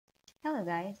Hello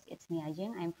guys, it's me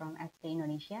Ajeng. I'm from FT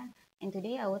Indonesia, and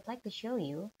today I would like to show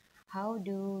you how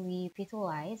do we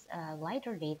visualize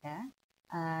LiDAR data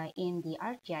in the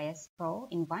ArcGIS Pro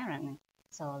environment.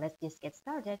 So let's just get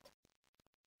started.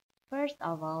 First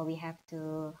of all, we have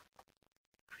to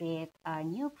create a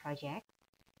new project.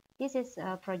 This is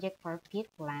a project for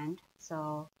peatland,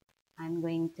 so I'm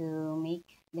going to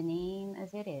make the name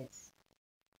as it is.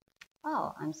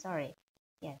 Oh, I'm sorry.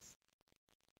 Yes,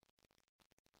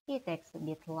 it takes a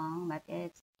bit long, but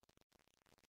it's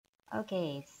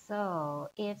okay, so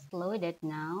it's loaded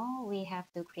now. We have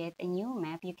to create a new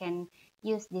map. You can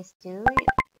use this too,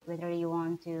 whether you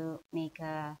want to make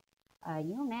a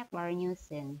new map or a new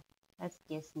scene. Let's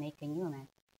just make a new map.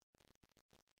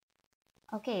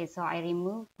 Okay, so I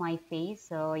remove my face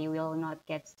so you will not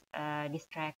get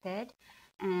distracted.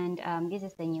 And this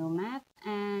is the new map.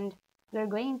 And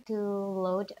we're going to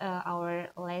load our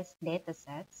last data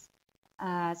sets.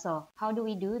 So how do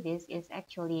we do this is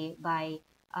actually by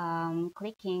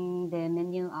clicking the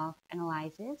menu of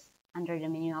analysis. Under the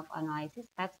menu of analysis,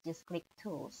 let's just click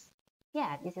tools.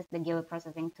 Yeah, this is the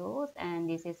geoprocessing tools, and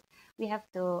this is we have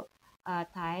to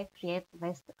type create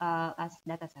list as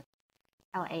dataset,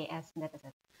 LAS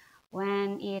dataset.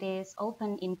 When it is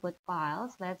open input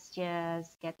files, let's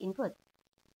just get input.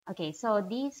 Okay, so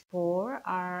these four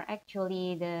are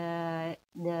actually the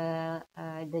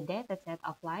data set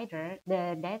of LiDAR,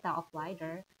 the data of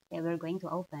LiDAR that we're going to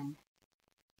open.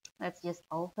 Let's just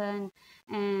open,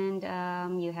 and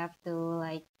you have to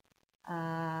like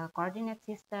coordinate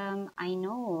system. I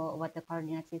know what the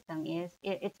coordinate system is.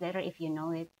 It's better if you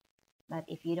know it, but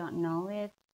if you don't know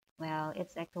it, well,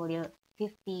 it's actually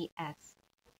 50s.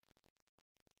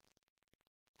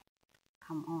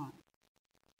 Come on.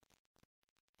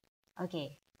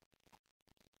 Okay,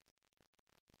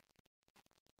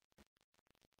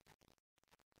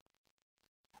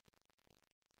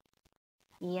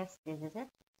 yes, this is it.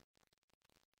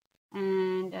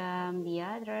 And the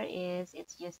other is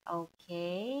it's just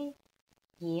okay.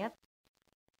 Yep.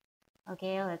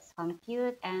 Okay, let's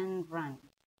compute and run.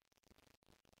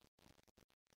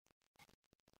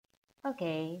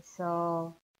 Okay,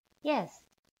 so yes,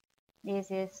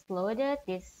 this is loaded.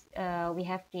 This we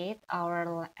have created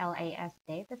our LAS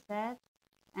dataset,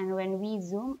 and when we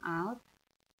zoom out,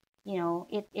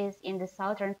 it is in the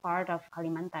southern part of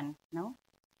Kalimantan. No,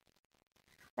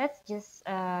 let's just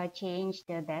change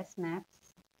the best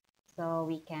maps so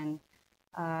we can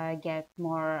get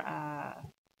more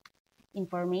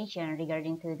information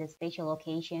regarding to the spatial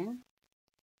location.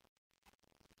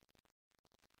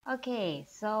 Okay,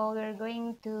 so we're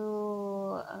going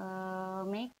to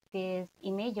make this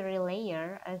imagery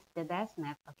layer as the best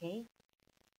map, okay?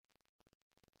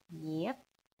 Yep.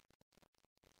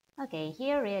 Okay,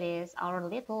 here it is, our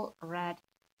little red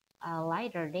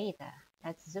LiDAR data.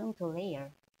 Let's zoom to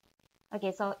layer.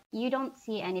 Okay, so you don't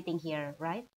see anything here,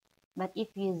 right? But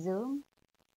if you zoom,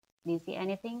 do you see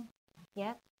anything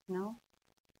yet? No?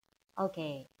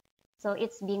 Okay, so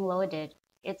it's being loaded.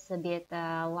 It's a bit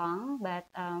long, but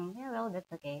yeah, well,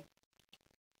 that's okay.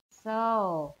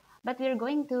 So, but we're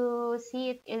going to see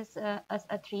it as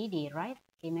a 3D, right?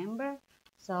 Remember?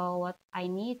 So what I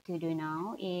need to do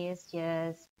now is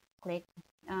just click,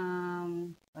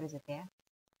 what is it there?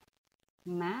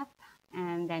 Map,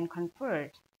 and then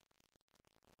convert.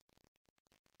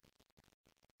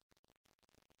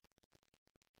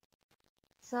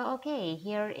 So, okay,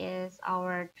 here is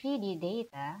our 3D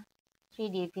data,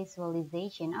 3D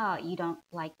visualization. Oh, you don't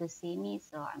like to see me,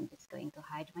 so I'm just going to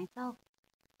hide myself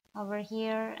over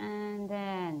here. And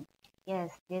then,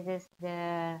 yes, this is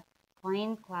the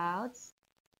point clouds.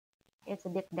 It's a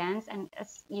bit dense, and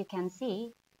as you can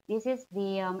see, this is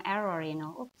the error,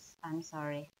 oops, I'm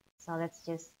sorry. So let's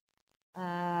just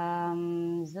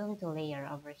zoom to layer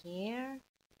over here,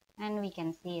 and we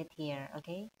can see it here,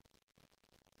 okay,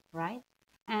 right?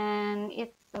 And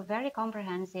it's a very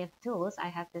comprehensive tools, I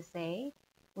have to say.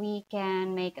 We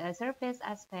can make a surface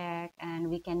aspect, and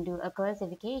we can do a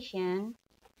classification.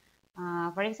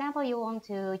 For example, you want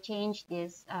to change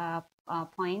these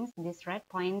points, these red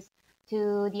points,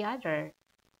 to the other.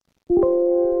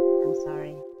 I'm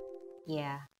sorry.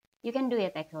 Yeah, you can do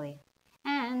it actually.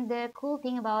 And the cool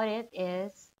thing about it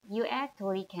is you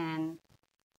actually can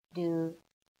do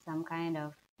some kind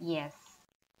of, yes.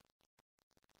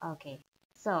 Okay,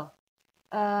 so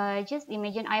just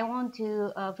imagine I want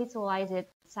to visualize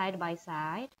it side by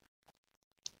side.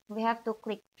 We have to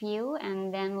click view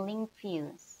and then link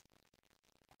views.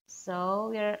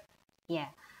 So yeah,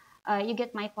 you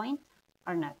get my point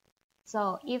or not?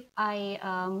 So if I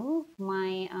move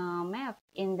my map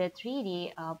in the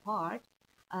 3D part,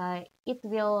 it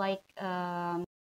will like